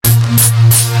Now the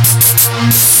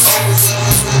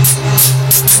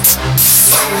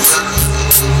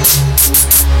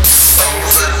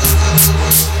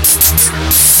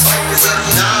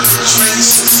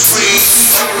trace is free.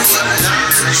 Now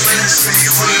the trace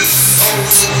is free.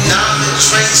 Now the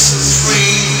trace is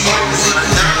free.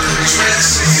 Now the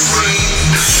trace is free.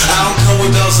 I don't come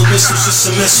with bells and whistles, just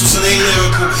some missiles and they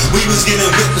lyrical. We was getting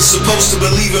witness, supposed to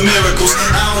believe in miracles.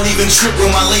 I don't even trip when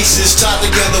my laces tied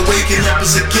together, waking up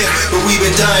is a gift. But we've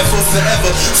been dying for forever,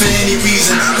 for any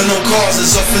reason, for no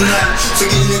causes or for nothing.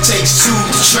 Forgetting it takes two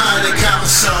to try and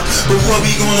accomplish something. But what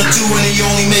we gonna do when they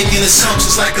only making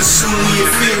assumptions like assuming we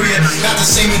inferior? Got the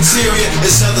same interior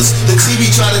as others. The TV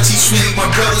tried to teach me hate my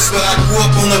brothers, but I grew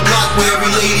up on the block where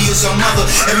every lady is our mother.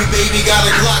 Every baby got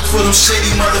a Glock for them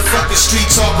shady motherfuckers. Street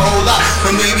talk a whole lot,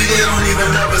 but maybe they don't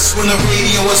even love us. When the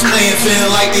radio is playing,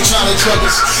 feeling like they trying to drug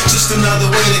us. Just another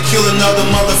way to kill another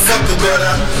motherfucker, but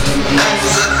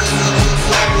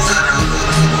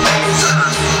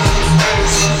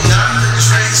now the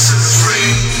trace is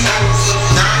free.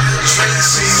 Now the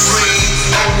trace is free.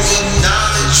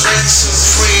 Now the trace is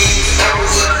free.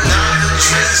 Now the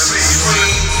trace is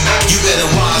free. You better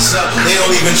wise up, they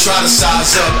don't even try to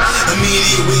size up.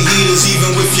 Immediate with heaters,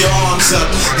 even with your arms up.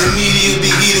 The media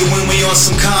be heated when we on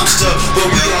some calm stuff. But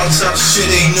we all tough, shit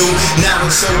ain't new, now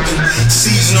it's open.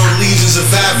 Seasonal legions of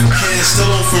Africans,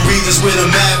 stolen from regions where the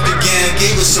map began.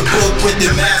 Gave us a book with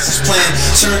the master's plan.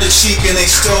 Turned the cheek and they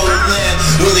stole the land.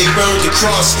 Where they burned the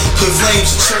cross, put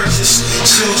flames to churches.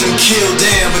 Children killed,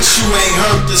 damn, but you ain't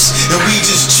hurt us. And we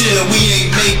just chill, we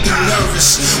ain't make them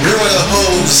nervous. Water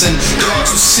hose and dogs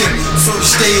were sick.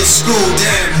 First day of school,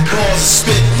 damn, balls of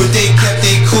spit, but they kept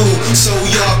they cool, so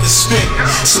y'all can spit.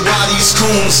 So why these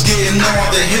coons getting all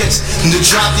the hits? And to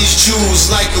drop these jewels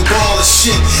like a ball of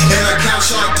shit, and I count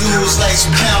y'all dudes like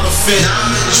some counterfeit. Now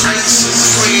the trace is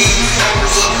free.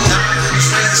 Now the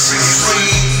trace is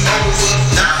free.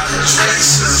 Now the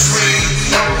trace is free.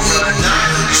 Now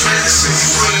the trace is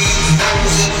free.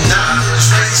 Now the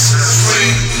trace is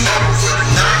free.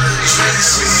 Now the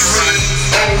trace is free.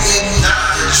 Now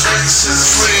the trace is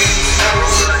free.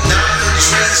 Now the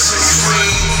trace is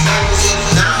free.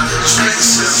 Now the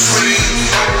trace is free.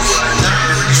 Now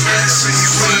the trace is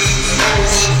free.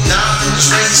 Now the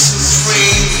trace is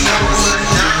free.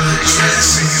 Now the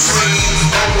trace is free.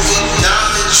 Now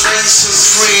the trace is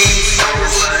free.